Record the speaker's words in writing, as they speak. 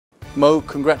Mo,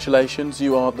 congratulations,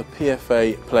 you are the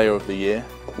PFA Player of the Year.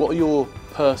 What are your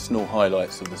personal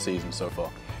highlights of the season so far?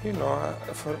 You know,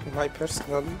 for my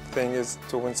personal thing is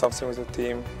to win something with the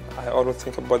team. I always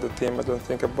think about the team, I don't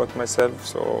think about myself,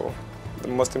 so the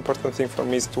most important thing for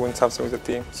me is to win something with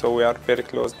the team. So we are very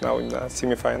close now in the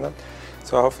semi-final,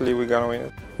 so hopefully we're gonna win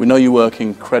it. We know you work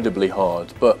incredibly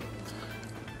hard, but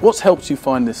what's helped you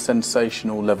find this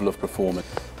sensational level of performance?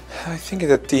 I think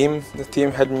the team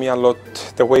helped me a lot.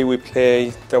 The way we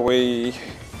play, the way,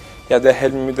 they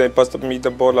helped me, they passed me the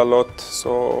ball a lot.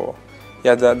 So,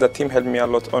 the team helped me a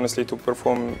lot, honestly, to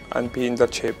perform and be in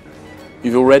that shape.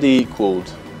 You've already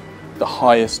equalled the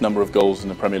highest number of goals in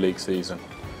the Premier League season.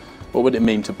 What would it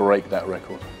mean to break that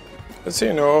record? So,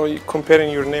 you know,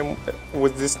 comparing your name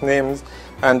with these names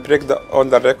and break all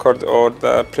the record or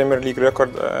the Premier League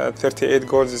record, 38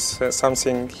 goals is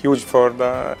something huge for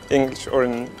the English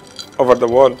or over the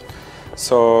world.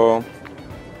 So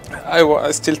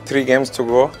I still 3 games to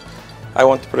go. I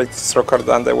want to break this record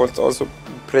and I want to also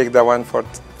break the one for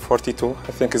 42.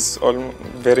 I think it's all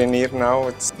very near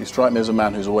now. You strike me as a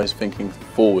man who's always thinking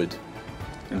forward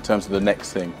in terms of the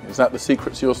next thing. Is that the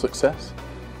secret to your success?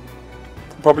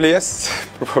 Probably yes.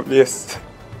 Probably yes.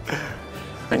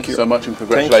 Thank you so much and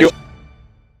congratulations. Thank you.